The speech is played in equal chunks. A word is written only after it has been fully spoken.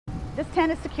This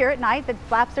tent is secure at night. The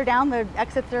flaps are down, the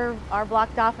exits are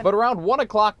blocked off. But around 1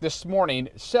 o'clock this morning,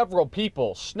 several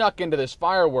people snuck into this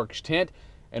fireworks tent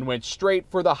and went straight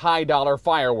for the high-dollar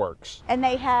fireworks. And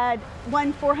they had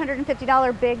one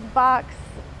 $450 big box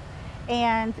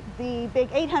and the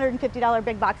big $850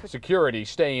 big box. Security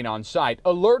staying on site,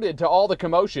 alerted to all the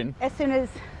commotion. As soon as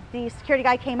the security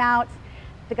guy came out,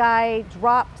 the guy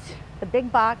dropped the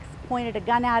big box, pointed a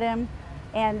gun at him,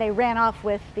 and they ran off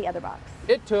with the other box.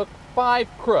 It took 5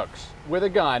 crooks with a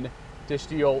gun to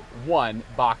steal 1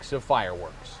 box of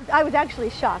fireworks. I was actually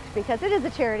shocked because it is a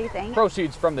charity thing.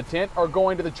 Proceeds from the tent are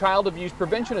going to the Child Abuse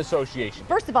Prevention Association.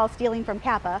 First of all, stealing from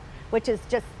Kappa, which is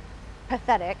just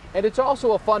pathetic. And it's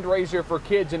also a fundraiser for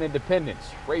kids in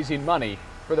Independence, raising money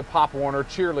for the Pop Warner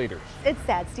cheerleaders. It's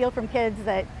sad, steal from kids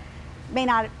that may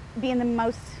not be in the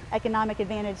most economic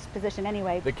advantaged position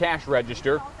anyway. The cash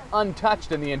register,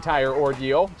 untouched in the entire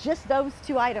ordeal. Just those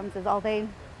 2 items is all they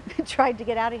tried to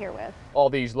get out of here with. All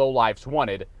these lowlifes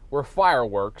wanted were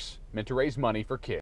fireworks meant to raise money for kids.